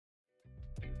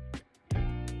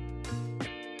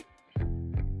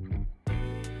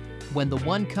When the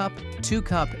 1 cup, 2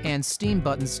 cup, and steam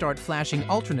buttons start flashing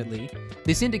alternately,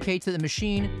 this indicates that the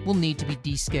machine will need to be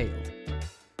descaled.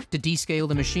 To descale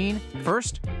the machine,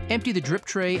 first, empty the drip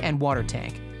tray and water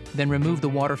tank, then remove the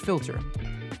water filter.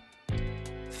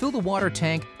 Fill the water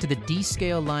tank to the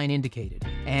descale line indicated,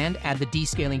 and add the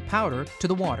descaling powder to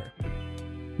the water.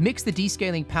 Mix the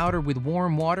descaling powder with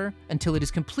warm water until it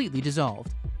is completely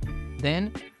dissolved.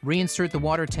 Then, reinsert the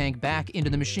water tank back into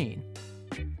the machine.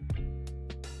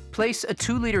 Place a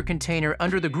 2-liter container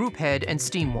under the group head and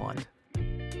steam wand.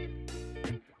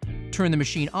 Turn the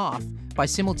machine off by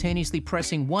simultaneously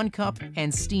pressing 1 cup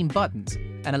and steam buttons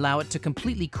and allow it to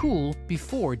completely cool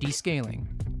before descaling.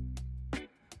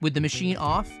 With the machine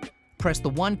off, press the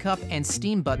 1 cup and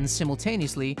steam buttons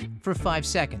simultaneously for 5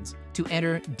 seconds to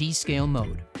enter descale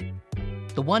mode.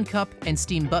 The 1 cup and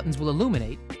steam buttons will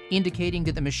illuminate, indicating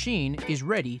that the machine is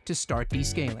ready to start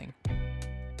descaling.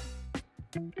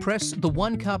 Press the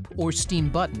 1 cup or steam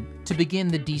button to begin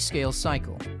the descale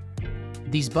cycle.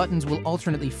 These buttons will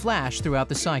alternately flash throughout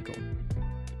the cycle.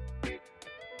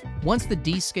 Once the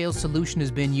descale solution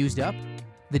has been used up,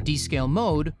 the descale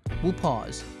mode will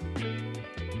pause.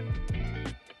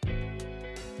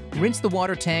 Rinse the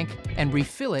water tank and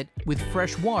refill it with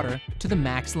fresh water to the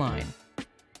max line.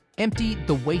 Empty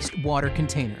the wastewater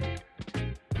container.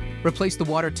 Replace the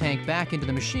water tank back into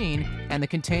the machine and the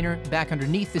container back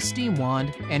underneath the steam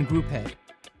wand and group head.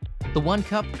 The 1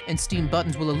 cup and steam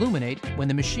buttons will illuminate when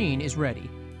the machine is ready.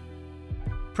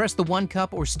 Press the 1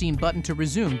 cup or steam button to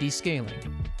resume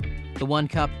descaling. The 1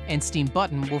 cup and steam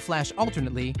button will flash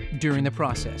alternately during the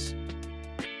process.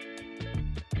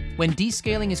 When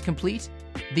descaling is complete,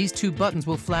 these 2 buttons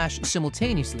will flash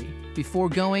simultaneously before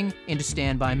going into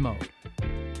standby mode.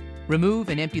 Remove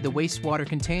and empty the wastewater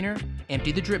container,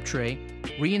 empty the drip tray,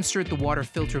 reinsert the water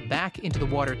filter back into the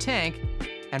water tank,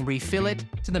 and refill it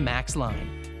to the max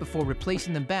line before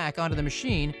replacing them back onto the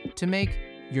machine to make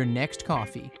your next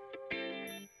coffee.